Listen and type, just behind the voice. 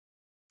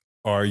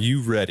Are you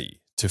ready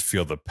to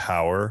feel the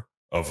power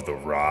of The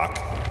Rock?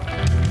 Rocktober!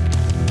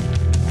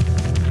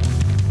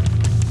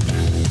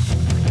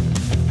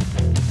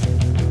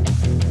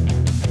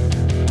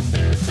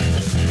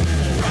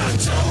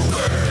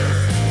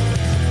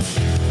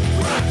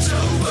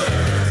 Rocktober!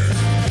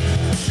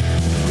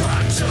 Rocktober!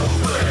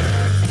 Rocktober!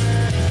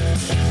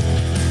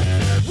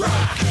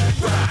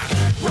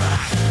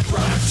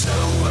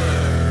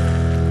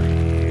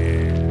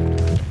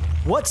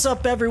 What's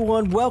up,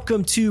 everyone?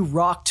 Welcome to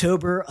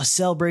Rocktober, a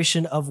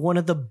celebration of one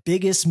of the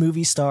biggest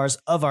movie stars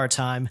of our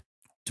time,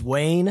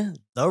 Dwayne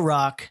 "The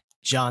Rock"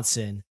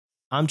 Johnson.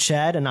 I'm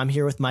Chad, and I'm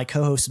here with my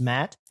co-host,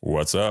 Matt.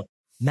 What's up?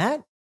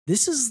 Matt,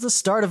 this is the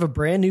start of a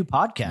brand new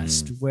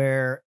podcast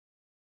where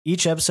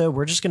each episode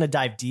we're just going to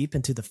dive deep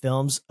into the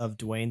films of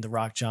Dwayne "The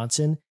Rock"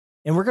 Johnson,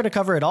 and we're going to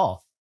cover it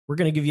all. We're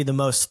going to give you the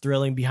most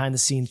thrilling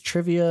behind-the-scenes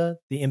trivia,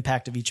 the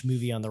impact of each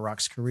movie on The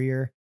Rock's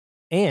career,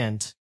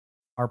 and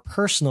our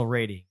personal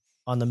rating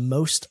on the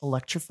most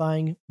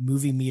electrifying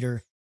movie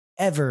meter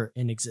ever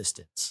in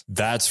existence.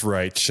 That's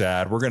right,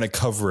 Chad. We're going to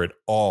cover it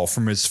all,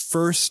 from his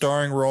first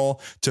starring role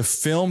to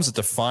films that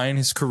define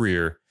his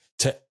career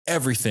to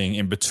everything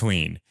in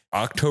between.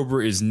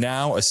 October is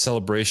now a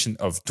celebration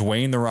of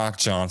Dwayne "The Rock"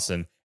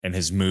 Johnson and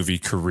his movie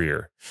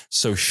career.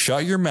 So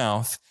shut your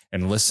mouth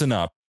and listen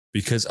up,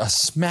 because a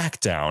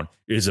smackdown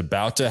is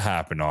about to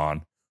happen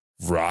on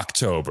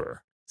Rocktober.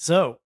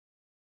 So,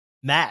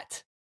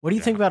 Matt, what do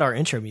you think about our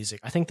intro music?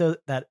 I think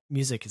that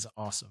music is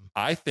awesome.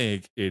 I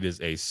think it is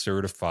a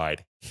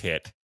certified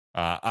hit.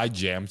 I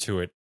jam to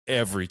it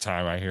every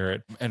time I hear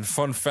it. And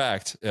fun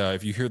fact,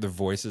 if you hear the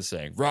voices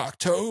saying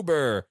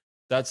Rocktober,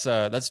 that's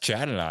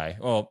Chad and I.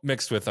 Well,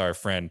 mixed with our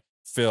friend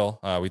Phil.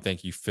 We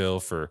thank you, Phil,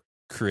 for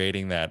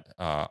creating that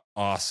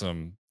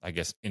awesome, I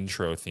guess,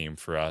 intro theme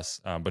for us.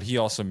 But he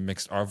also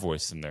mixed our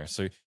voice in there.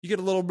 So you get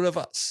a little bit of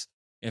us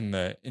in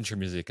the intro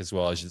music, as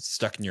well as it's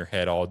stuck in your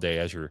head all day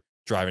as you're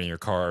driving in your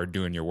car or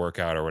doing your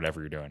workout or whatever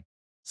you're doing.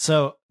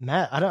 So,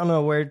 Matt, I don't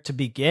know where to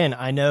begin.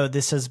 I know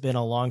this has been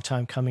a long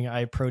time coming.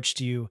 I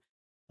approached you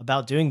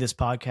about doing this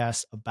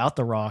podcast about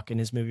The Rock and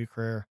his movie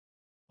career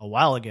a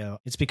while ago.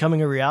 It's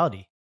becoming a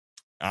reality.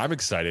 I'm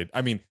excited.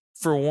 I mean,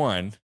 for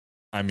one,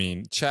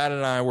 Chad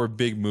and I were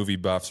big movie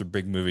buffs or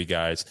big movie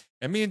guys.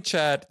 And me and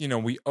Chad,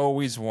 we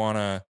always want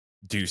to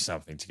do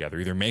something together,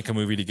 either make a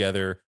movie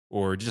together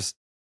or just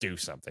do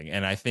something.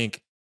 And I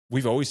think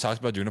we've always talked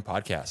about doing a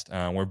podcast.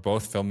 We're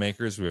both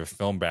filmmakers. We have a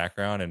film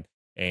background.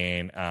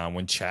 And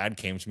when Chad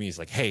came to me, he's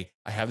like, hey,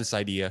 I have this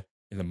idea.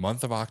 In the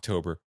month of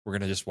October, we're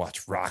going to just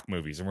watch rock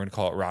movies and we're going to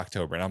call it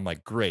Rocktober. And I'm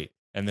like, great.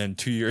 And then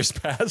 2 years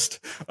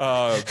passed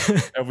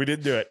and we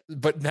didn't do it.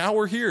 But now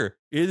we're here.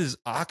 It is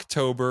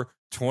October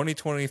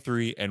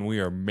 2023 and we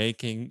are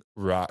making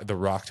the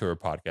Rocktober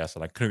podcast.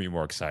 And I couldn't be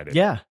more excited.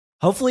 Yeah.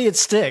 Hopefully it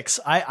sticks.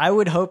 I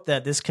would hope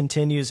that this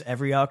continues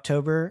every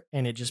October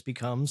and it just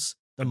becomes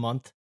the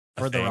month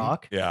for The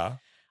Rock. Yeah.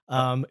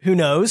 Who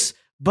knows?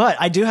 But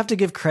I do have to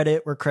give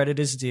credit where credit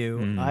is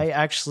due. I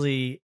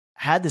actually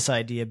had this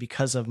idea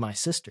because of my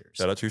sisters.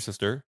 Shout out to your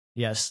sister.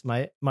 Yes.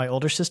 My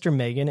older sister,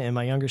 Megan, and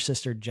my younger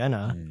sister,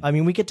 Jenna. I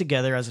mean, we get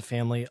together as a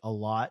family a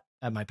lot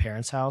at my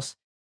parents' house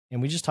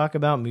and we just talk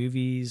about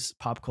movies,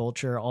 pop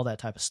culture, all that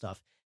type of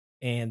stuff.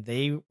 And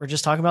they were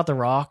just talking about The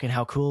Rock and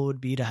how cool it would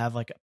be to have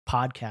like a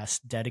podcast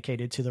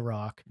dedicated to The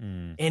Rock.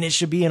 And it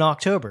should be in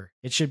October.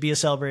 It should be a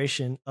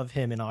celebration of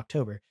him in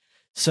October.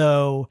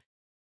 So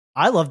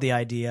I love the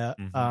idea.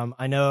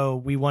 I know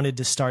we wanted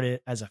to start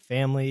it as a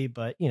family,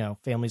 but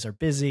families are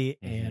busy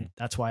and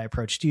that's why I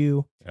approached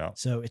you. Yeah.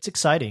 So it's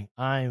exciting.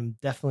 I'm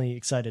definitely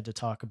excited to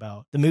talk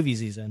about the movie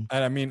season.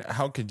 And I mean,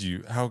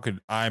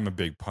 I'm a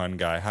big pun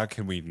guy. How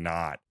can we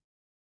not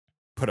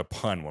put a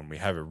pun when we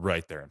have it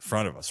right there in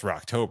front of us?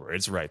 Rocktober.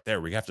 It's right there.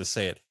 We have to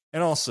say it.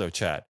 And also,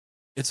 Chad,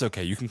 it's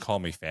okay. You can call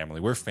me family.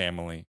 We're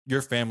family.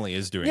 Your family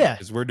is doing it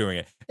because we're doing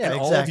it. Yeah, and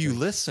exactly. All of you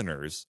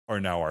listeners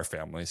are now our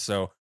family.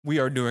 So we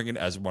are doing it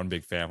as one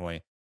big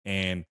family.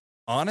 And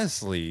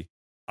honestly,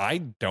 I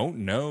don't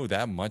know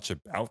that much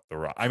about The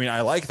Rock. I mean,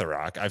 I like The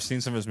Rock. I've seen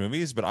some of his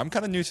movies, but I'm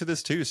kind of new to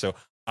this too. So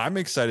I'm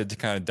excited to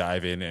kind of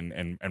dive in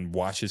and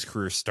watch his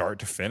career start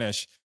to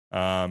finish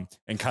and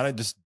kind of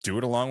just do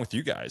it along with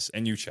you guys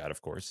and you, Chad,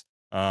 of course.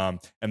 And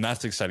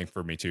that's exciting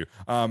for me too.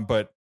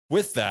 But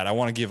with that, I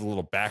want to give a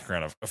little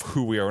background of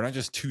who we are. We're not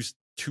just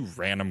two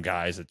random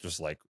guys that just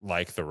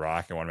like The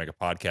Rock and want to make a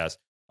podcast.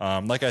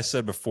 Like I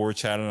said before,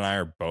 Chad and I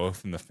are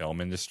both in the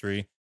film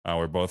industry.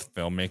 We're both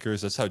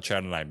filmmakers. That's how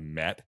Chad and I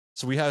met.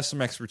 So we have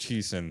some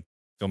expertise in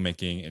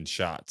filmmaking and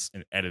shots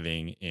and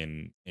editing,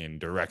 in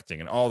directing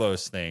and all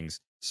those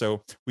things.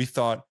 So we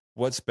thought,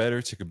 what's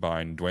better to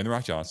combine Dwayne "The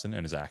Rock" Johnson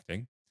and his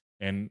acting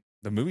and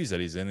the movies that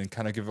he's in and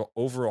kind of give an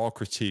overall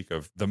critique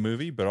of the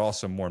movie, but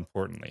also more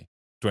importantly,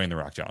 Dwayne "The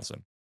Rock"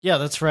 Johnson. Yeah,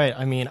 that's right.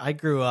 I mean, I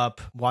grew up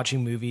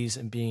watching movies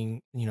and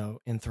being,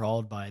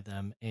 enthralled by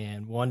them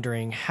and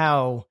wondering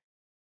how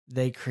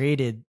they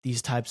created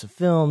these types of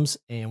films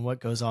and what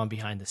goes on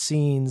behind the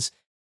scenes.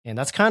 And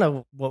that's kind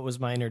of what was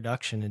my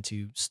introduction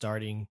into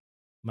starting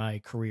my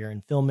career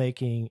in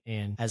filmmaking,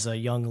 and as a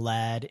young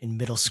lad in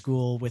middle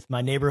school with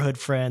my neighborhood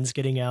friends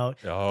getting out,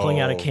 pulling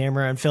out a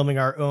camera and filming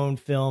our own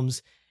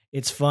films.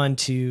 It's fun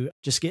to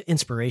just get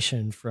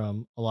inspiration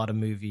from a lot of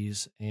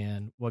movies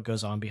and what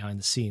goes on behind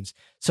the scenes.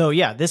 So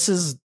yeah, this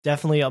is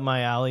definitely up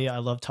my alley. I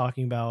love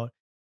talking about,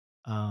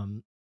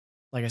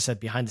 like I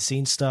said, behind the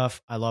scenes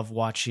stuff. I love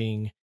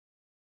watching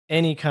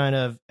any kind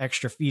of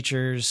extra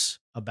features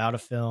about a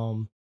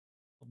film,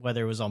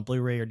 whether it was on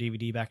Blu-ray or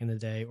DVD back in the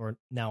day, or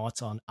now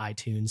it's on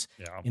iTunes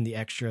in the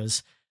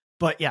extras.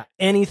 But yeah,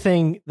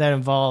 anything that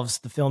involves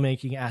the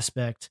filmmaking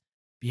aspect,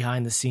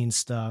 behind the scenes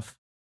stuff,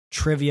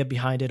 trivia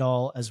behind it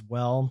all as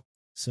well.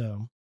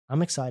 So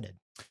I'm excited.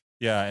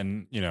 Yeah.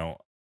 And,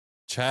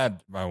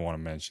 Chad, I want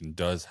to mention,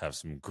 does have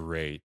some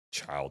great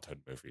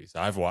childhood movies.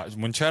 I've watched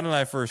when Chad and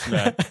I first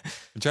met.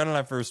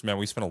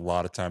 We spent a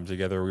lot of time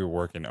together. We were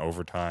working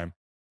overtime,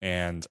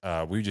 and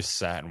we just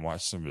sat and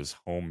watched some of his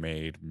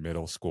homemade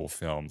middle school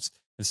films.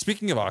 And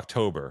speaking of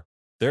October,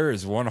 there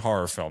is one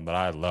horror film that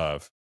I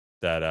love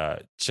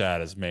that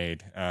Chad has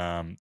made,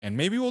 and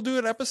maybe we'll do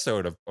an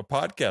episode of a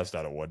podcast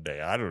out of one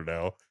day. I don't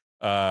know.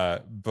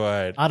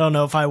 But I don't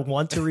know if I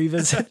want to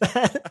revisit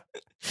that.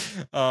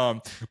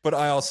 But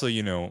I also,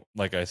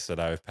 like I said,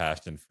 I have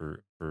passion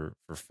for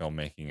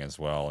filmmaking as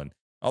well, and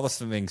all the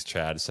things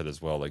Chad said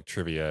as well, like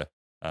trivia.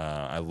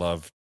 I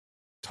love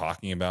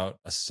talking about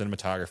a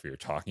cinematography, or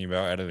talking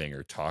about editing,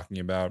 or talking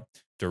about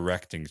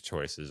directing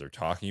choices, or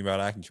talking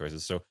about acting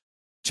choices. So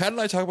Chad and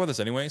I talk about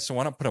this anyway, so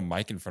why not put a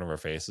mic in front of our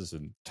faces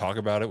and talk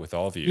about it with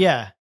all of you?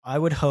 Yeah, I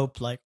would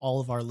hope like all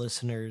of our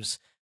listeners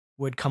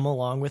would come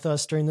along with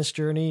us during this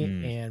journey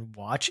and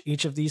watch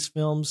each of these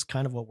films,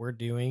 kind of what we're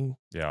doing.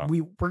 Yeah.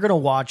 We're going to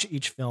watch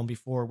each film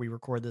before we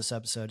record this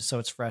episode, so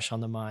it's fresh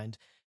on the mind.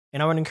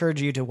 And I would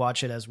encourage you to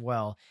watch it as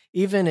well.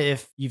 Even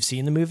if you've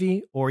seen the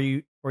movie or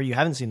you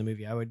haven't seen the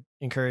movie, I would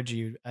encourage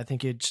you. I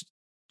think it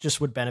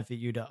just would benefit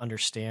you to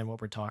understand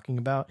what we're talking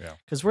about,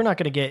 because we're not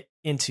going to get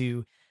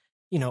into,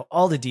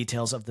 all the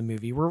details of the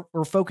movie.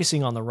 We're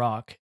focusing on The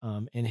Rock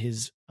and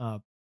his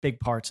big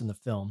parts in the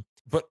film.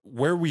 But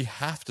where we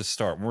have to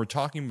start, when we're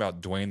talking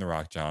about Dwayne "The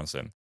Rock"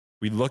 Johnson,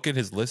 we look at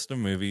his list of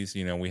movies.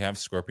 We have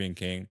Scorpion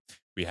King,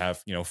 we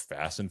have,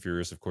 Fast and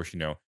Furious, of course,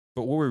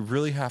 but where we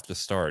really have to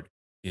start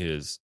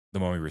is The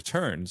Mummy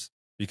Returns,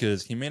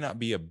 because he may not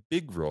be a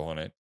big role in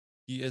it.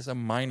 He is a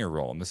minor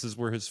role. And this is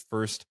where his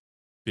first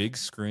big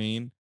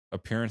screen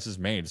appearance is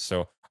made.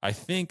 So I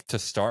think to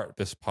start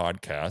this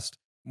podcast,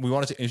 we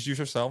wanted to introduce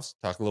ourselves,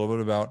 talk a little bit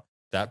about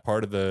that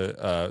part of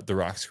the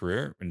Rock's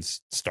career and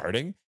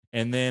starting.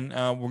 And then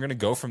we're going to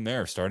go from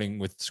there, starting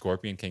with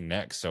Scorpion King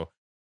next. So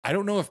I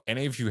don't know if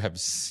any of you have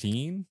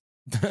seen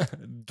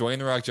Dwayne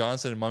 "The Rock"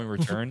 Johnson and Mummy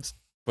Returns,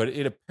 but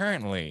it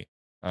apparently,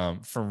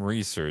 from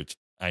research,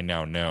 I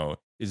now know,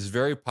 is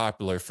very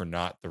popular for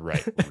not the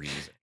right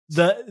reason.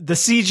 The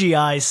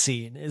CGI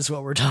scene is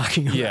what we're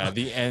talking about. Yeah,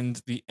 the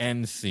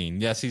end scene.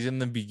 Yes, he's in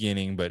the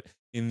beginning, but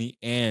in the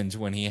end,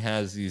 when he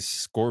has these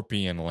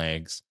scorpion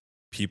legs,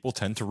 people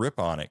tend to rip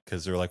on it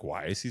because they're like,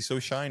 why is he so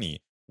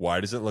shiny? Why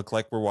does it look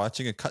like we're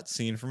watching a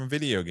cutscene from a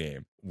video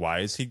game? Why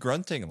is he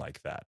grunting like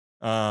that?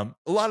 A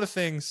lot of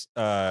things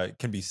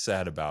can be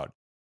said about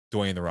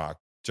Dwayne "The Rock"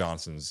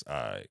 Johnson's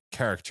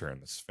character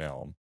in this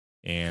film.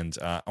 And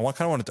I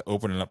kind of wanted to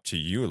open it up to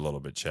you a little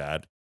bit,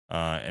 Chad,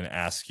 and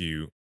ask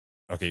you,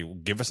 okay,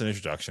 give us an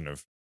introduction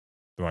of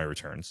The Mummy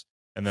Returns.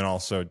 And then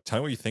also tell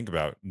me what you think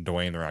about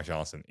Dwayne "The Rock"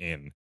 Johnson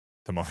in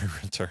The Mummy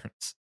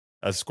Returns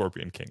as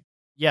Scorpion King.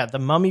 Yeah, The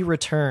Mummy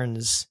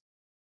Returns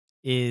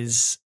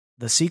is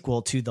the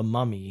sequel to The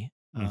Mummy,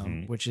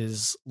 which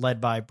is led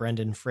by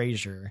Brendan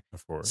Fraser.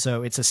 Of course.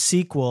 So it's a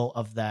sequel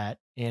of that,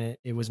 and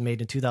it was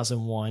made in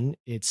 2001.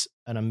 It's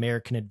an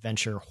American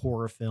adventure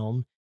horror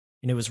film,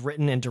 and it was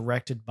written and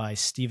directed by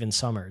Stephen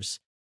Sommers.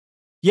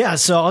 Yeah,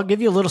 so I'll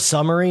give you a little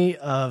summary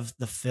of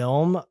the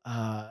film,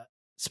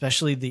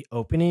 especially the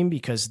opening,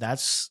 because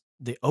that's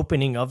the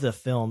opening of the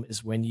film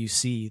is when you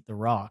see The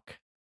Rock.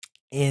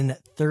 In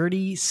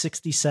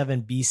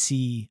 3067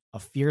 BC, a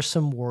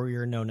fearsome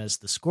warrior known as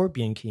the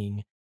Scorpion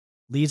King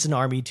leads an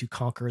army to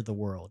conquer the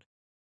world.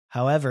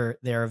 However,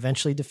 they are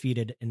eventually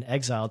defeated and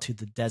exiled to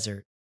the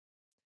desert.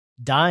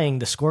 Dying,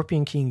 the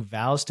Scorpion King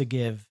vows to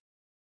give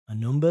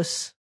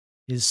Anubis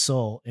his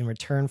soul in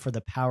return for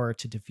the power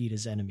to defeat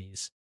his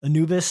enemies.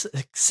 Anubis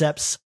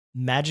accepts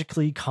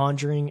magically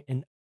conjuring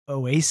an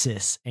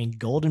oasis and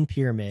golden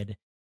pyramid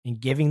and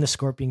giving the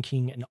Scorpion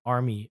King an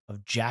army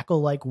of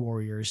jackal-like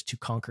warriors to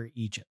conquer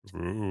Egypt.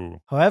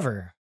 Ooh.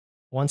 However,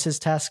 once his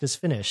task is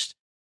finished,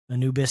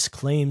 Anubis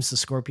claims the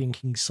Scorpion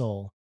King's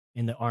soul,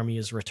 and the army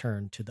is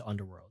returned to the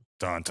underworld.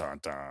 Dun, dun,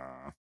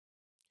 dun.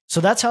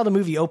 So that's how the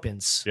movie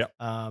opens. Yep.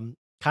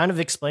 Kind of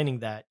explaining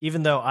that,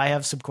 even though I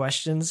have some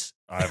questions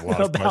I have a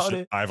lot of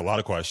questions. I have a lot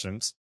of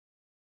questions.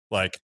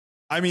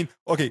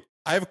 Okay,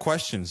 I have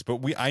questions, but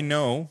we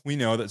know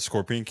that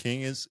Scorpion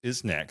King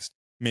is next.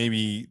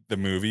 Maybe the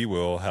movie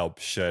will help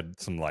shed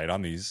some light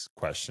on these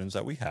questions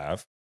that we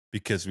have,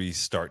 because we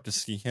start to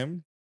see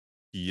him.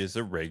 He is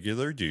a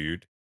regular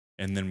dude.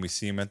 And then we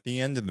see him at the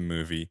end of the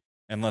movie.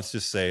 And let's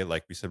just say,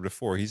 like we said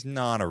before, he's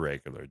not a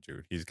regular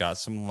dude. He's got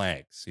some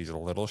legs. He's a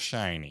little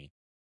shiny.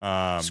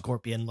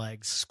 Scorpion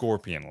legs.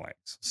 Scorpion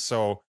legs.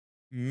 So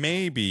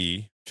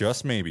maybe,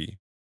 just maybe,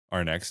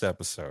 our next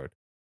episode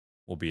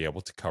will be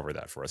able to cover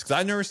that for us. Because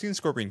I've never seen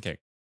Scorpion King.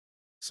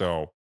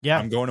 So yeah,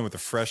 I'm going in with a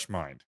fresh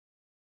mind.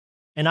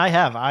 And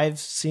I've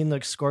seen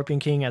the Scorpion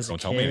King as Don't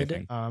a tell me kid.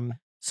 anything.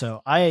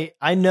 So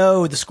I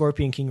know the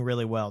Scorpion King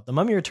really well. The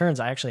Mummy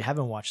Returns, I actually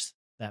haven't watched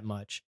that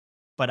much,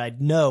 but I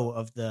know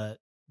of the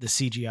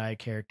CGI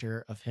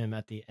character of him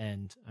at the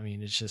end. I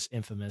mean, it's just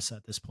infamous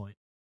at this point.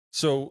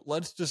 So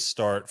let's just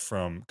start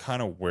from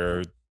kind of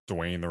where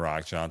Dwayne "The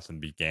Rock" Johnson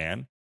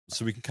began,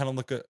 so we can kind of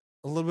look a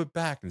little bit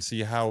back and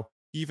see how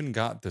he even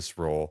got this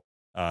role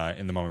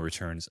in The Mummy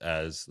Returns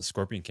as the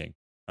Scorpion King.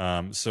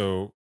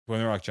 So Dwayne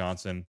 "The Rock"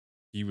 Johnson,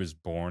 he was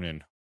born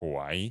in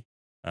Hawaii,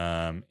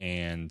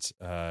 and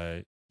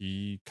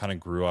he kind of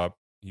grew up.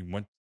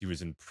 He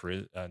was in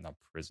not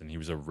prison. He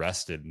was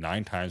arrested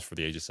 9 times for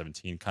the age of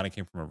 17. Kind of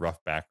came from a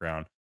rough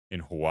background in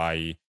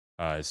Hawaii.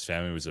 His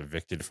family was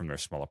evicted from their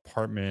small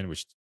apartment,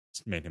 which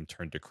made him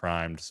turn to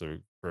crime. So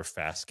for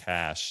fast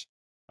cash,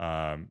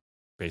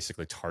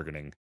 basically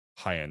targeting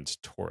high-end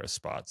tourist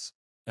spots.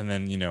 And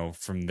then,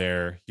 from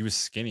there, he was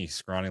skinny,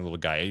 scrawny little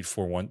guy,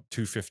 8'4",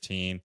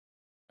 215,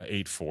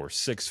 8'4",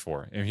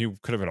 6'4". And he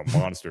could have been a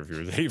monster if he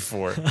was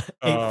 8'4".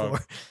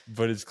 8'4".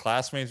 But his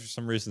classmates, for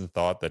some reason,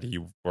 thought that he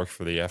worked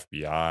for the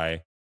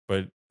FBI.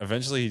 But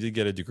eventually, he did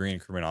get a degree in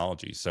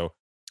criminology. So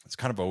it's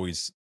kind of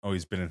always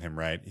been in him,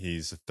 right?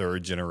 He's a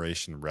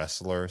 3rd-generation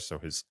wrestler. So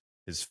his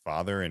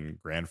father and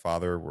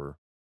grandfather were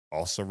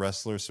also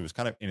wrestlers. So it was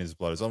kind of in his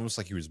blood. It's almost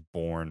like he was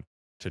born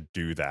to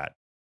do that.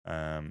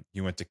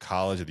 He went to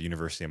college at the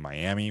University of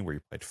Miami, where he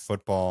played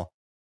football.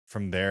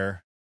 From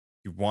there,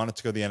 he wanted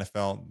to go to the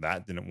NFL.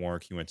 That didn't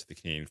work. He went to the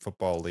Canadian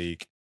Football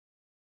League.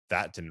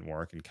 That didn't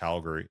work in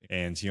Calgary.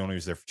 And he only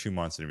was there for 2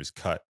 months, and he was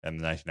cut in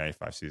the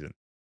 1995 season.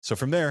 So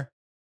from there,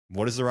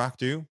 what does The Rock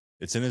do?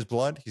 It's in his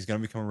blood. He's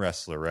going to become a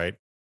wrestler, right?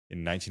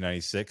 In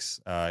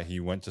 1996,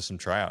 he went to some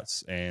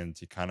tryouts, and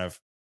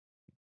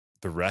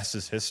the rest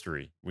is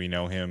history. We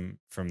know him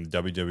from the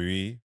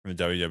WWE, from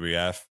the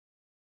WWF.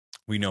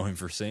 We know him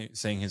for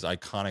saying his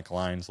iconic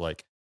lines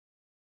like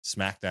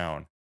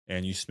 "Smackdown"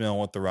 and "You smell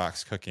what the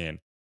Rock's cooking"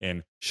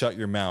 and "Shut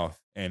your mouth"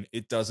 and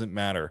 "It doesn't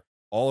matter."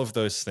 All of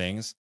those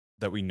things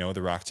that we know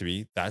The Rock to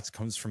be, that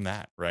comes from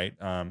that, right?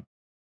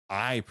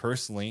 I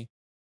personally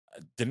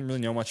didn't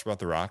really know much about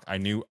The Rock. I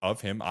knew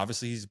of him.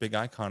 Obviously, he's a big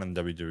icon in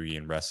WWE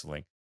and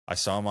wrestling. I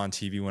saw him on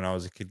TV when I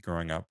was a kid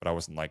growing up, but I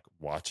wasn't like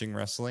watching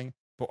wrestling.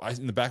 But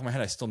in the back of my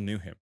head, I still knew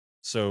him.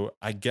 So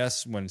I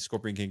guess when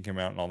Scorpion King came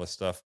out and all this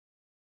stuff,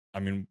 I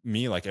mean,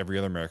 me, like every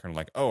other American,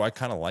 like, oh, I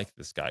kind of like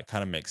this guy. It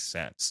kind of makes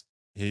sense.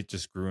 He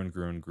just grew and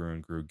grew and grew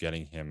and grew,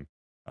 getting him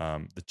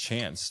the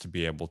chance to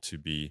be able to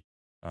be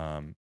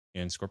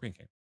in Scorpion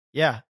King.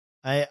 Yeah,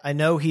 I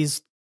know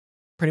he's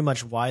pretty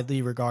much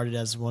widely regarded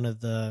as one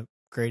of the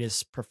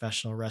greatest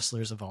professional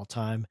wrestlers of all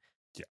time.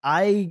 Yeah.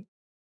 I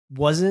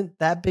wasn't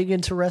that big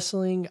into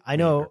wrestling. I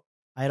know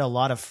I had a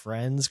lot of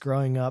friends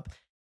growing up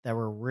that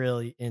were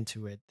really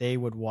into it. They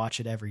would watch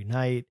it every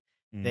night.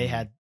 They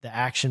had the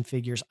action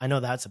figures. I know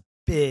that's a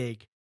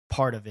big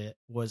part of it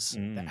was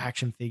the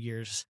action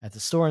figures at the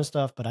store and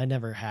stuff, but I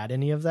never had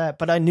any of that.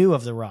 But I knew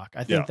of The Rock.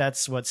 I think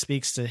that's what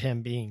speaks to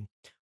him being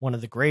one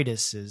of the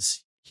greatest,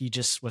 is he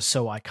just was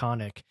so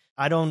iconic.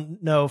 I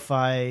don't know if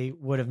I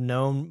would have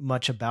known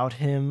much about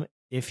him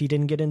if he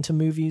didn't get into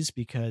movies,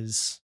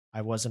 because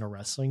I wasn't a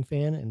wrestling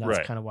fan, and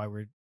that's kind of why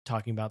we're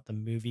talking about the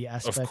movie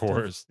aspect of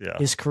course,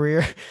 his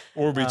career.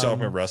 Or we'll be talking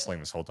about wrestling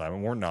this whole time,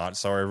 and we're not.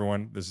 Sorry,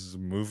 everyone. This is a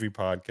movie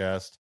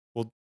podcast.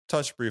 We'll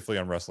touch briefly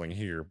on wrestling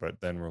here, but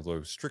then we'll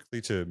go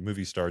strictly to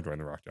movie star Dwayne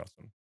 "The Rock"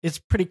 Johnson. It's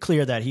pretty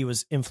clear that he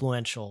was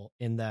influential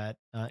in that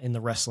in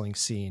the wrestling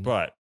scene.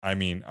 But I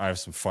mean, I have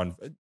some fun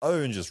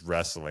other than just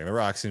wrestling. The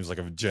Rock seems like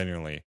a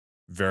genuinely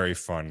very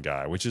fun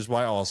guy, which is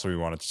why also we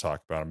wanted to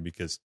talk about him,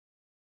 because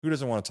who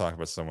doesn't want to talk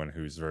about someone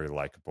who's very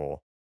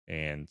likable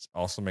and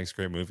also makes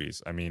great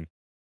movies? I mean,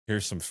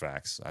 here's some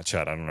facts.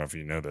 Chad, I don't know if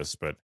you know this,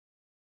 but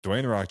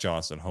Dwayne "The Rock"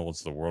 Johnson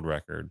holds the world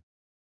record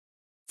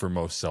for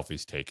most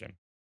selfies taken.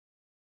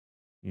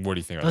 What do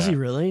you think about that? Does he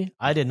really?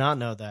 I did not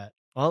know that.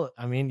 Well,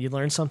 I mean, you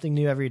learn something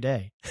new every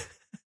day.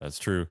 That's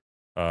true.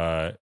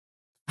 How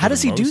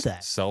does he do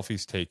that?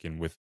 Selfies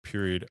taken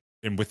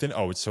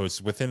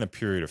it's within a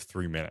period of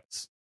 3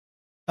 minutes.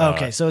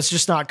 Okay, so it's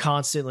just not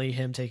constantly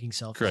him taking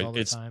selfies correct. all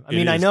the time. I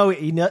mean, I know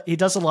he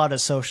does a lot of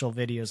social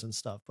videos and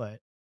stuff, but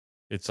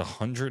it's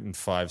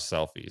 105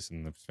 selfies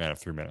in the span of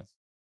 3 minutes.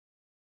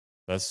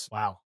 That's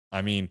wow.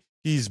 I mean,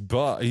 he's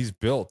built.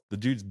 The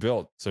dude's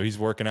built, so he's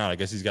working out. I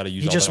guess he's got to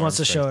use. He just wants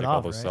to show it off.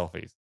 All those right?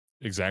 selfies.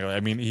 Exactly.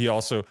 I mean,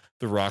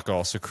 The Rock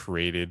also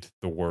created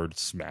the word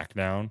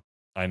 "smackdown."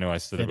 I know I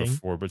said it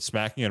before, but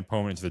smacking an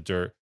opponent into the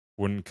dirt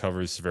wouldn't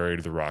cover the severity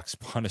of The Rock's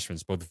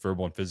punishments, both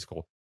verbal and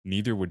physical.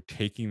 Neither would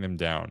taking them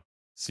down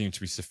seem to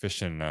be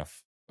sufficient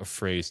enough a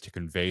phrase to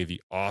convey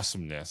the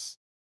awesomeness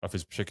of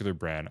his particular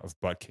brand of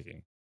butt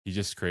kicking. He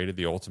just created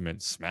the ultimate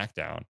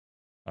smackdown.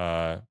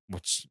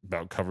 which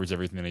about covers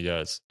everything that he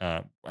does.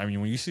 I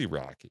mean, when you see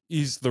Rock,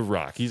 he's the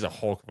Rock. He's a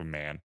Hulk of a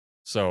man.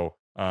 So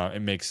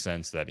it makes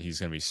sense that he's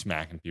going to be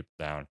smacking people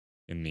down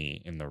in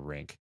the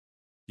rink.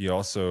 He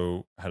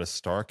also had a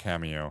star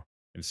cameo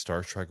in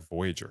Star Trek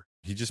Voyager.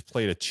 He just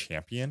played a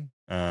champion,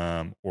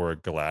 or a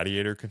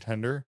gladiator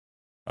contender.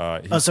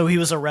 So he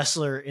was a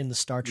wrestler in the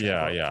Star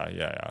Trek.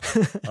 Yeah.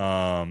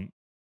 I'm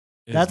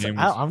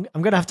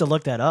gonna have to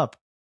look that up.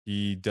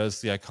 He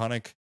does the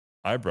iconic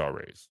eyebrow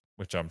raise,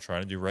 which I'm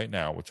trying to do right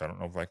now, which I don't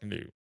know if I can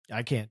do.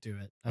 I can't do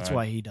it. That's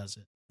why he does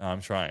it.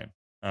 I'm trying.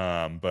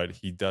 But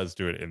he does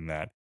do it in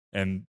that.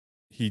 And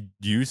he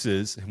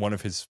uses one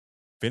of his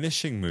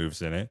finishing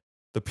moves in it,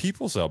 the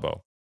people's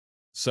elbow.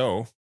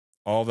 So,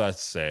 all that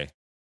to say,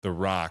 The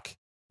Rock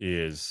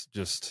is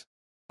just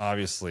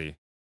obviously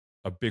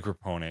a big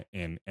proponent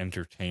in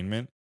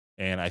entertainment.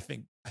 And I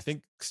think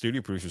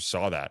studio producers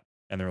saw that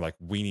and they're like,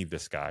 we need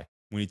this guy.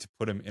 We need to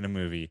put him in a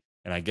movie.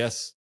 And I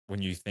guess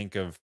when you think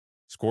of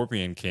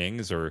Scorpion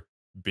Kings or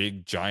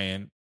big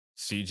giant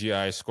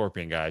CGI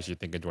Scorpion guys, you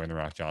think of Dwayne The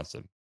Rock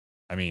Johnson.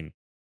 I mean,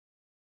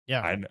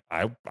 yeah,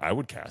 I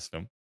would cast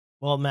him.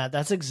 Well, Matt,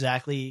 that's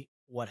exactly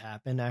what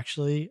happened,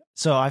 actually.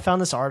 So I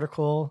found this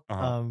article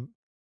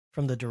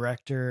from the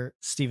director,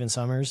 Steven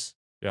Sommers,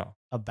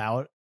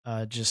 about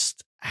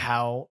just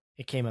how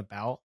it came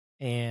about.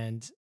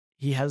 And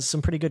he has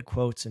some pretty good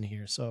quotes in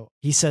here. So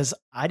he says,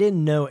 I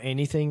didn't know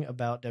anything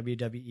about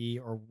WWE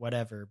or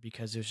whatever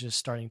because it was just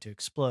starting to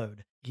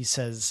explode. He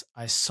says,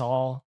 I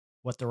saw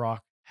what The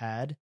Rock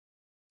had.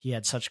 He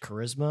had such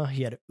charisma.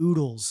 He had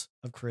oodles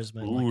of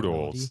charisma.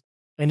 Oodles.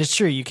 And it's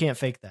true. You can't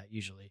fake that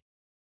usually.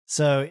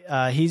 So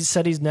he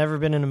said he's never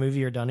been in a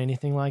movie or done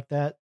anything like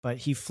that, but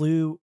he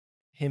flew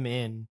him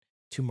in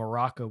to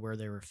Morocco where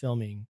they were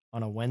filming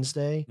on a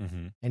Wednesday.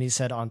 Mm-hmm. And he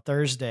said on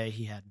Thursday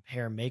he had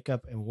hair,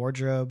 makeup, and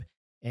wardrobe,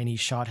 and he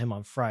shot him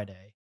on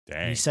Friday.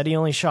 Dang. He said he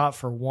only shot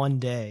for one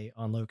day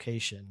on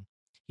location.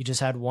 He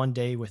just had one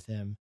day with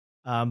him.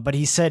 But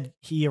he said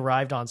he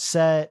arrived on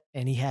set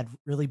and he had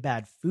really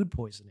bad food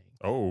poisoning.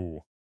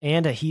 Oh.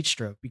 And a heat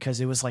stroke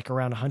because it was like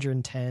around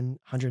 110,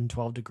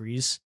 112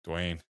 degrees.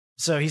 Dwayne.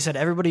 So he said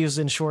everybody was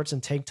in shorts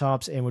and tank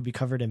tops and would be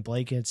covered in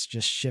blankets,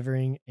 just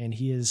shivering. And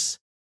he is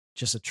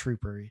just a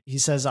trooper. He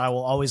says, I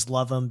will always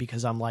love him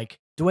because I'm like,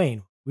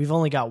 Dwayne, we've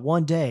only got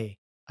one day.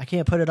 I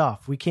can't put it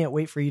off. We can't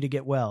wait for you to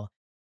get well.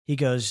 He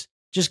goes,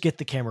 just get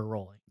the camera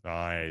rolling.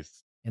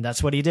 Nice. And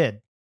that's what he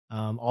did.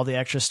 All the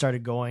extras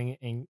started going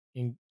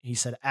and he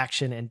said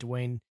action, and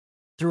Dwayne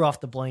threw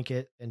off the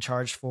blanket and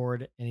charged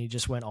forward, and he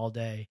just went all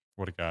day.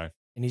 What a guy.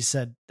 And he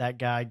said that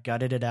guy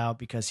gutted it out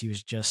because he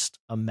was just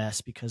a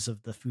mess because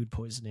of the food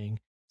poisoning.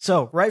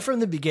 So right from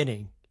the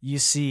beginning, you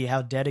see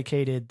how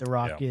dedicated The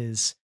Rock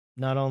is,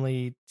 not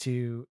only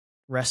to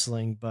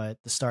wrestling, but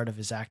the start of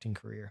his acting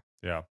career.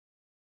 Yeah.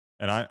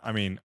 And I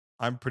mean,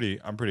 I'm pretty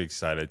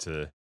excited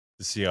to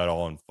see how it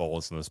all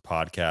unfolds in this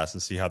podcast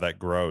and see how that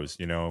grows,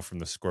 you know, from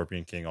the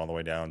Scorpion King all the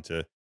way down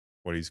to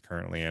what he's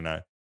currently in.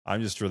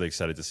 I'm just really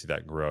excited to see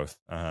that growth.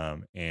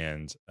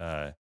 And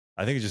I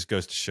think it just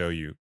goes to show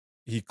you,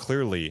 he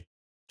clearly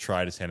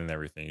tried his hand in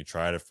everything. He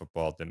tried at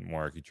football, it didn't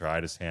work. He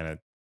tried his hand at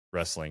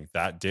wrestling,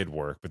 that did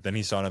work. But then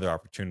he saw another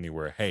opportunity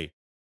where, hey,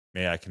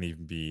 maybe I can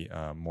even be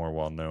more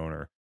well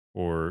known,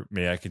 or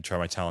maybe I can try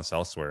my talents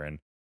elsewhere. And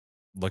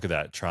look at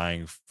that,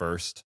 trying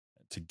first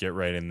to get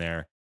right in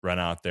there, run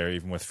out there,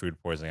 even with food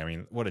poisoning. I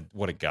mean,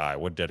 what a guy,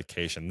 what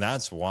dedication.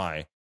 That's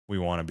why we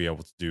want to be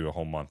able to do a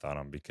whole month on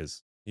him,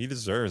 because he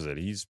deserves it.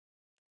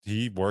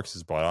 He works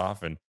his butt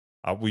off, and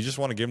we just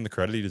want to give him the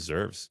credit he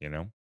deserves, you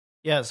know?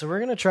 Yeah, so we're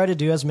going to try to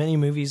do as many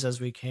movies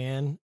as we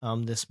can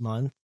this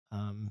month.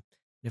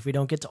 If we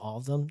don't get to all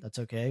of them, that's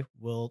okay.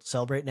 We'll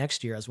celebrate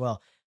next year as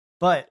well.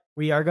 But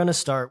we are going to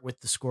start with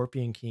the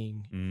Scorpion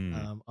King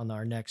on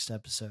our next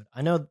episode.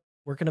 I know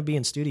we're going to be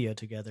in studio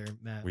together,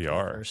 Matt. We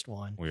are. The first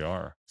one. We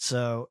are.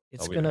 So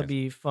it's going to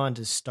be fun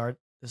to start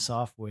this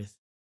off with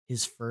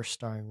his first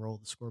starring role,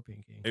 the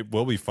Scorpion King. It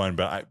will be fun,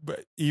 but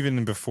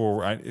even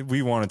before,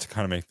 we wanted to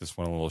kind of make this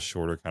one a little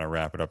shorter, kind of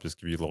wrap it up,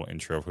 just give you a little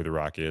intro of who The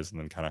Rock is, and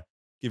then kind of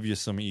give you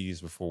some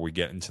ease before we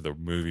get into the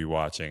movie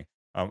watching.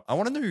 I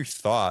want to know your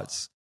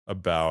thoughts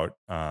about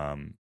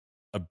The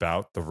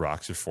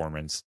Rock's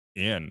performance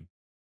in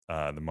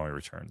The Mummy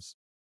Returns,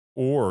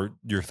 or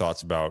your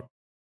thoughts about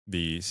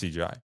the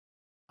CGI.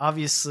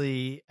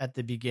 Obviously, at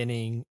the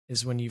beginning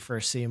is when you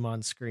first see him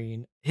on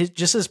screen. His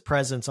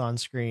presence on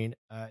screen,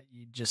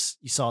 you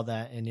saw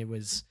that, and it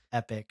was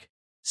epic.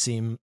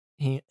 Seeing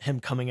him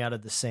coming out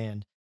of the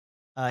sand.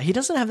 He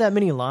doesn't have that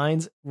many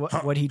lines.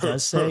 What he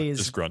does say is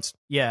just grunts.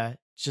 Yeah,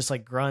 it's just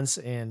like grunts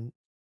and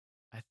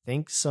I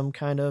think some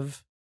kind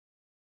of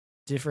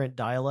different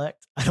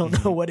dialect. I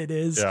don't know what it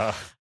is. Yeah,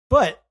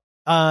 but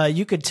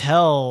you could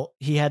tell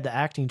he had the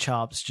acting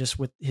chops just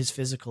with his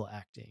physical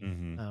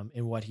acting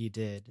in what he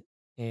did.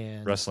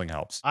 And wrestling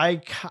helps. I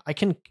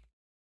can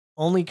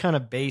only kind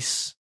of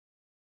base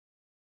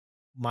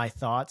my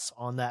thoughts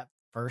on that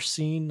first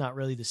scene, not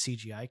really the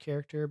CGI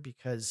character,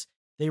 because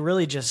they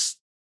really just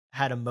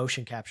had a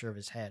motion capture of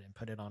his head and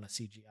put it on a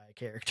CGI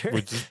character,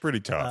 which is pretty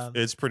tough.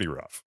 It's pretty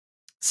rough.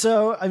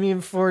 So, I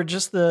mean, for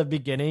just the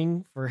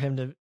beginning, for him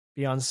to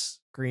be on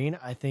screen,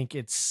 I think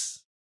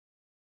it's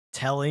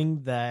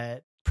telling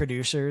that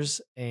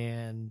producers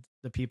and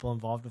the people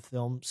involved with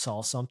film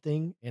saw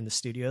something, and the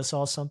studio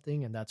saw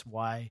something, and that's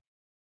why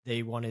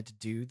they wanted to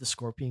do the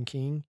Scorpion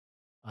King,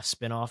 a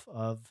spinoff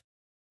of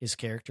his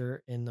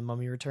character in The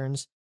Mummy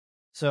Returns.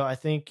 So I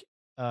think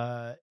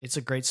it's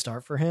a great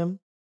start for him.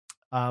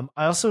 I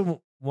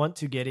also want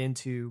to get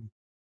into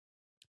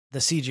the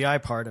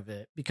CGI part of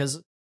it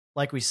because,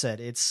 like we said,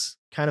 it's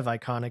kind of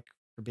iconic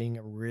for being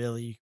a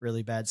really,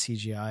 really bad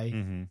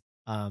CGI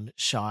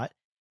shot.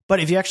 But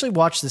if you actually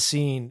watch the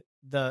scene,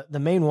 the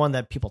main one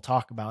that people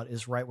talk about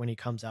is right when he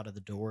comes out of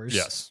the doors.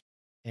 Yes.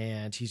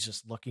 And he's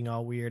just looking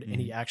all weird, and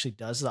he actually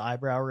does the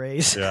eyebrow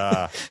raise.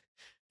 Yeah.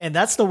 And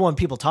that's the one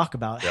people talk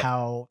about,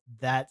 how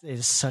that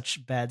is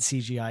such bad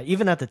CGI.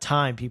 Even at the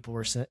time, people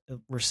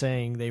were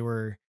saying they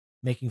were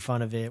making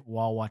fun of it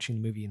while watching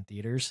the movie in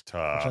theaters, which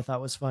I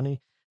thought was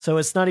funny. So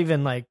it's not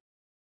even like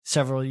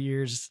several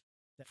years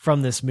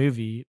from this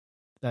movie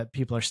that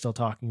people are still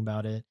talking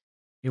about it.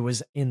 It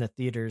was in the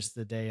theaters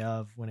the day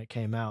of when it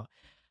came out.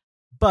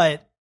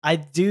 But I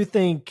do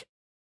think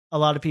a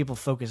lot of people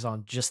focus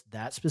on just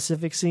that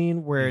specific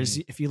scene. Whereas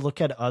if you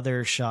look at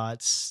other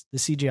shots, the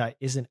CGI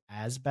isn't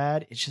as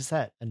bad. It's just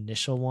that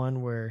initial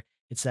one where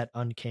it's that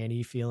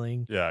uncanny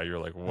feeling. Yeah. You're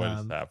like, what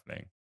is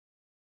happening?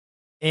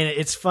 And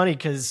it's funny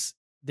because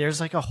there's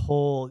like a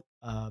whole,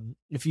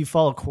 if you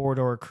follow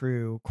Corridor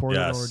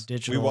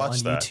Digital on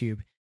YouTube,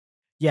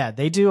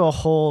 they do a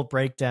whole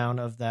breakdown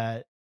of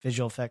that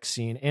visual effects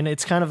scene. And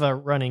it's kind of a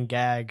running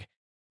gag,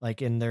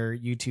 like in their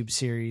YouTube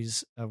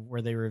series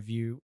where they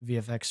review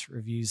VFX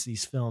reviews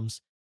these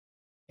films.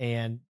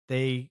 And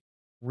they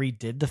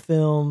redid the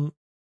film.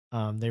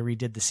 They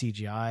redid the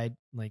CGI,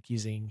 like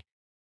using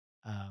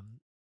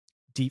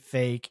deep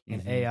fake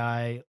and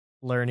AI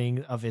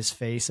learning of his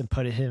face, and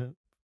put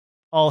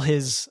all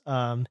his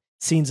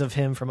scenes of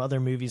him from other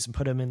movies and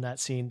put him in that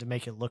scene to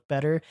make it look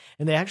better.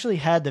 And they actually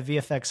had the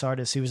VFX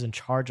artist who was in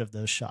charge of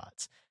those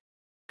shots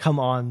come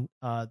on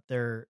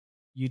their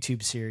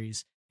YouTube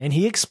series. And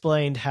he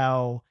explained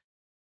how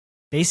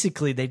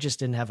basically they just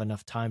didn't have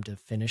enough time to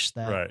finish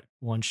that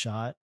one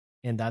shot.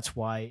 And that's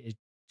why it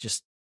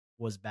just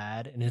was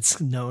bad. And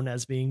it's known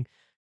as being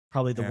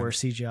probably the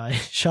worst CGI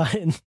shot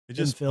in it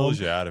just film. Pulls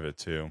you out of it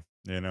too,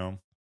 you know?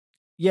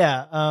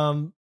 Yeah.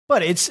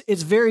 But it's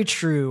very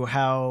true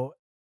how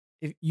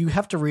you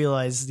have to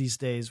realize these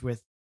days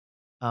with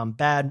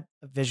bad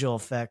visual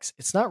effects,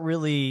 it's not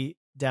really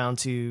down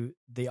to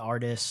the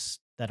artists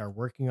that are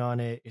working on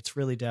it. It's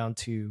really down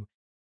to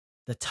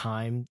the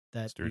time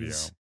that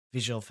these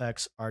visual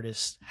effects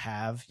artists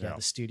have.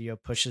 The studio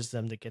pushes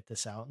them to get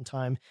this out in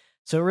time.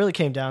 So it really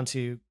came down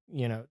to,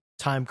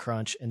 time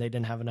crunch, and they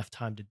didn't have enough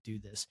time to do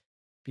this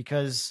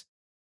because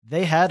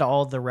they had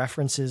all the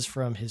references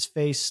from his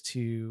face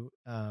to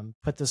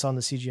put this on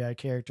the CGI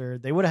character.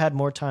 They would have had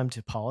more time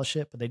to polish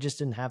it, but they just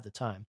didn't have the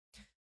time.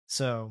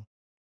 So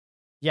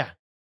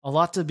a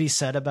lot to be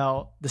said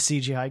about the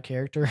CGI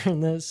character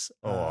in this.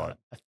 I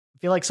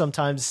feel like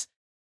sometimes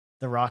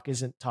The Rock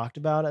isn't talked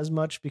about as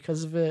much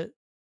because of it,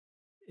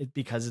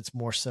 because it's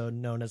more so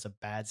known as a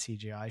bad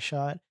CGI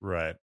shot.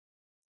 Right.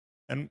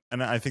 And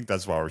I think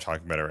that's why we're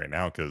talking about it right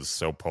now, because it's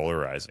so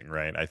polarizing,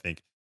 right? I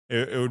think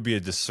it would be a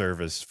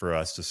disservice for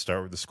us to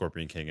start with the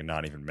Scorpion King and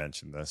not even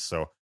mention this.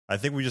 So I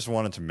think we just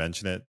wanted to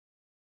mention it,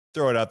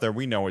 throw it out there.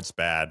 We know it's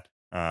bad.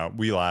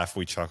 We laugh,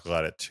 we chuckle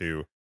at it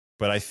too.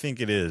 But I think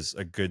it is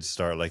a good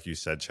start, like you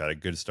said, Chad, a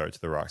good start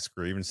to The Rock's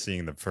career. Even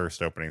seeing the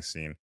first opening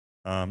scene,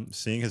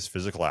 seeing his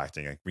physical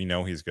acting, like we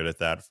know he's good at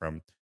that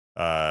from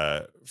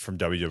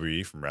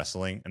WWE, from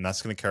wrestling, and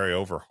that's going to carry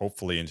over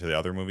hopefully into the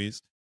other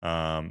movies.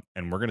 And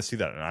we're going to see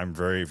that, and I'm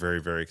very, very,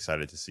 very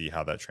excited to see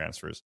how that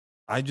transfers.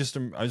 I just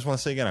want to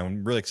say again,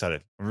 I'm really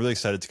excited. I'm really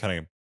excited to kind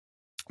of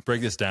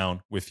break this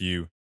down with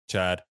you,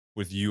 Chad,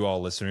 with you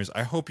all listeners.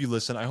 I hope you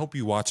listen. I hope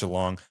you watch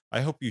along.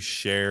 I hope you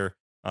share.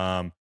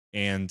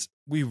 And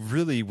we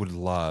really would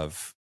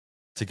love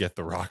to get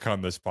The Rock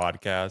on this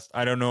podcast.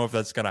 I don't know if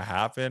that's going to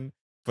happen,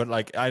 but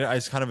like,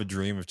 it's kind of a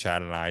dream of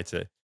Chad and I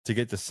to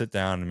get to sit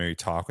down and maybe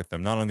talk with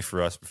them, not only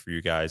for us, but for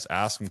you guys,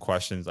 ask them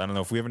questions. I don't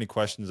know if we have any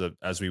questions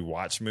as we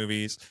watch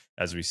movies,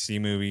 as we see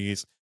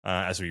movies,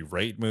 as we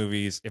rate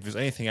movies. If there's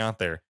anything out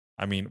there,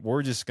 I mean,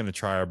 we're just going to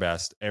try our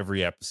best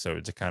every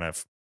episode to kind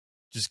of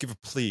just give a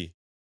plea.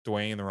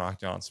 Dwayne The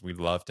Rock Johnson, we'd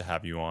love to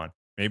have you on.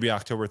 Maybe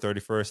October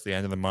 31st, the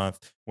end of the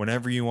month,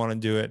 whenever you want to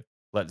do it,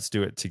 let's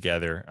do it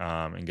together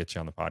and get you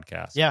on the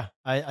podcast. Yeah,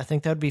 I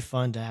think that'd be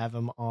fun to have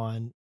him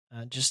on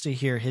just to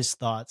hear his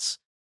thoughts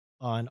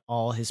on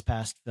all his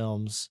past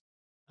films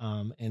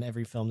and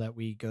every film that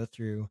we go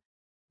through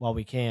while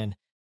we can.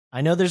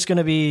 I know there's going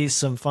to be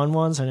some fun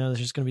ones. I know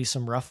there's going to be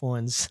some rough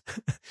ones.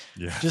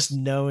 Just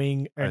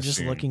knowing or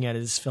looking at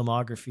his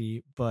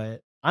filmography.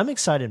 But I'm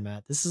excited,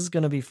 Matt. This is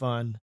going to be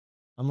fun.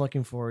 I'm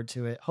looking forward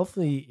to it.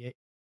 Hopefully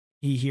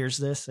he hears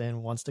this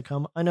and wants to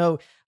come. I know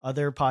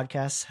other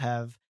podcasts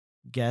have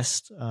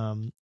guest,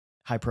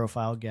 high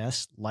profile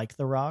guests like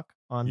The Rock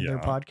on their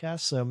Yeah.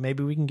 podcast. So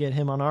maybe we can get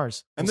him on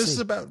ours. And We'll this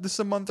see. is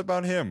a month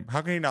about him.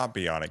 How can he not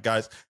be on it,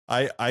 guys?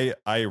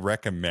 I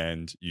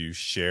recommend you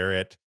share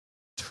it,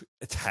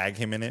 tag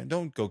him in it.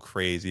 Don't go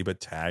crazy,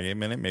 but tag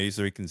him in it, maybe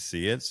so we can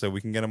see it, so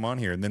we can get him on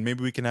here, and then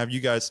maybe we can have you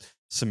guys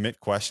submit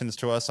questions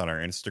to us on our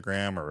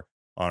Instagram or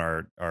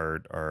on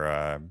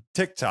our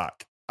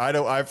TikTok.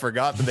 I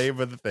forgot the name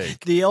of the thing.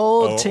 The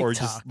old TikTok. Or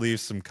just leave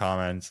some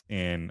comments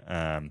in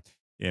our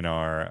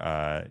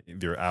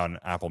either on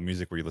Apple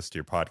Music where you listen to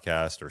your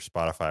podcast or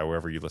Spotify,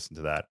 wherever you listen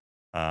to that.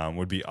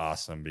 Would be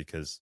awesome,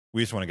 because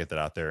we just want to get that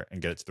out there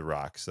and get it to The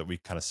Rock so that we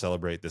kind of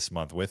celebrate this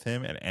month with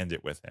him and end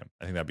it with him.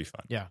 I think that'd be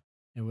fun. Yeah,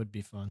 it would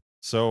be fun.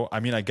 So, I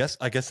mean, I guess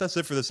that's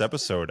it for this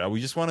episode. We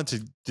just wanted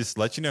to just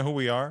let you know who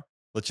we are,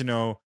 let you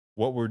know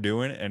what we're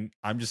doing, and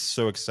I'm just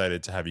so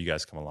excited to have you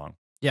guys come along.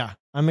 Yeah,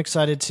 I'm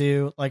excited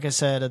too. Like I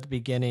said at the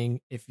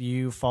beginning, if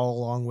you follow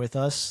along with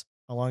us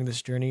along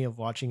this journey of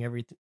watching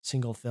every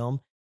single film,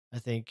 I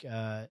think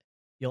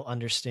you'll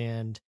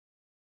understand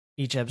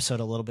each episode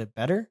a little bit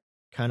better,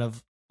 kind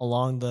of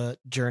along the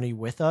journey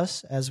with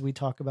us as we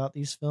talk about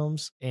these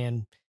films.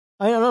 And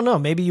I don't know,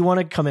 maybe you want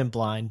to come in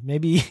blind.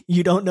 Maybe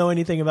you don't know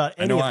anything about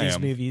any of these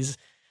movies.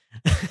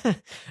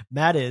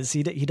 Matt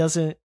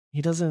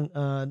he doesn't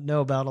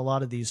know about a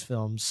lot of these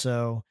films.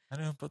 So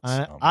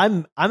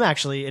I'm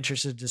actually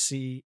interested to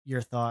see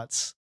your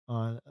thoughts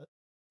on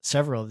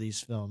several of these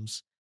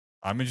films.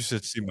 I'm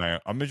interested to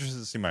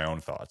see my own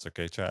thoughts.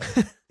 Okay, Chad.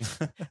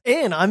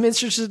 And I'm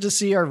interested to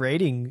see our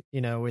rating,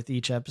 with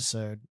each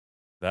episode.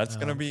 That's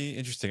going to be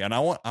interesting. And I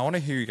want to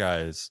hear you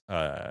guys.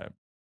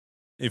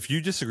 If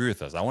you disagree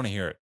with us, I want to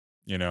hear it.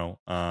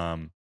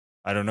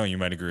 I don't know. You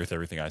might agree with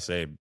everything I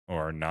say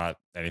or not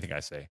anything I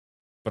say,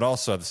 but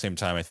also at the same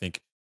time, I think,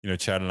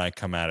 Chad and I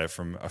come at it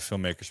from a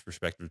filmmaker's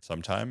perspective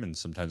sometimes, and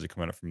sometimes we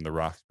come at it from The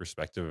Rock's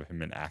perspective of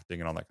him in acting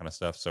and all that kind of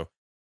stuff. So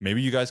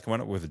maybe you guys come at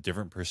it with a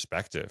different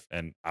perspective,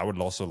 and I would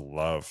also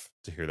love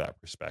to hear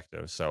that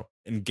perspective. So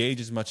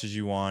engage as much as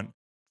you want.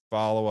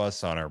 Follow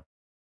us on our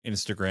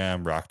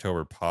Instagram,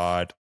 Rocktober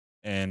Pod,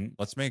 and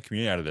let's make a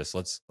community out of this.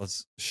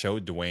 Let's show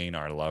Dwayne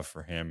our love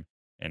for him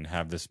and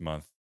have this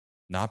month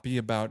not be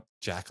about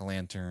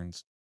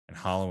jack-o'-lanterns and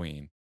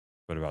Halloween,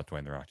 but about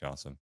Dwayne The Rock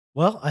Johnson.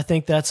 Well, I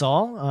think that's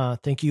all.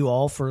 Thank you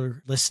all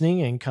for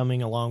listening and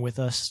coming along with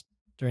us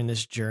during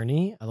this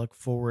journey. I look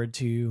forward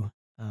to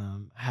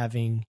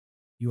having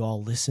you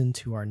all listen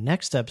to our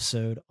next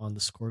episode on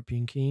the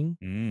Scorpion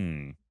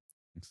King.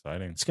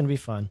 Exciting. It's going to be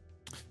fun.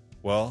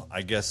 Well,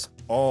 I guess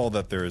all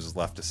that there is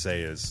left to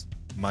say is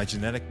my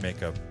genetic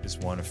makeup is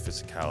one of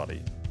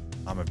physicality.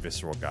 I'm a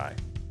visceral guy.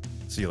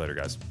 See you later,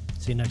 guys.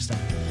 See you next time.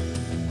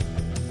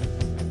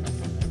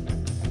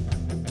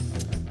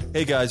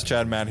 Hey guys,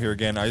 Chad and Matt here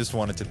again. I just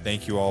wanted to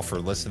thank you all for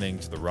listening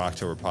to the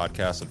Rocktober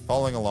Podcast and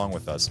following along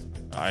with us.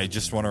 I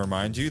just want to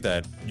remind you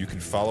that you can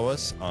follow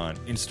us on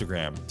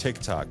Instagram,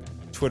 TikTok,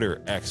 Twitter,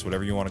 X,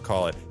 whatever you want to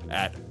call it,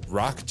 at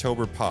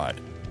Rocktober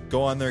Pod.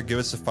 Go on there, give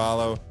us a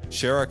follow,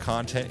 share our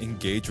content,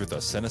 engage with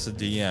us, send us a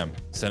DM,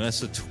 send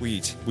us a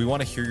tweet. We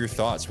want to hear your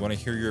thoughts. We want to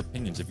hear your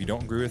opinions. If you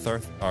don't agree with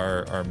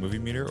our movie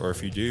meter, or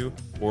if you do,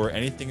 or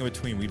anything in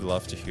between, we'd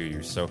love to hear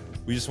you. So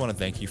we just want to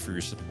thank you for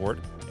your support.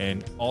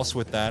 And also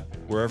with that,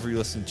 wherever you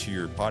listen to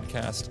your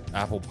podcast,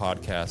 Apple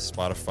Podcasts,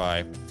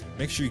 Spotify,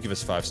 make sure you give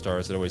us 5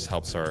 stars. It always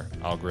helps our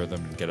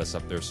algorithm and get us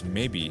up there. So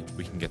maybe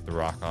we can get The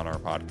Rock on our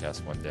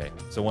podcast one day.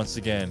 So once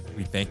again,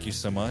 we thank you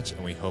so much,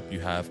 and we hope you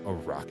have a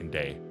rockin'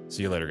 day.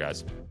 See you later,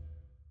 guys.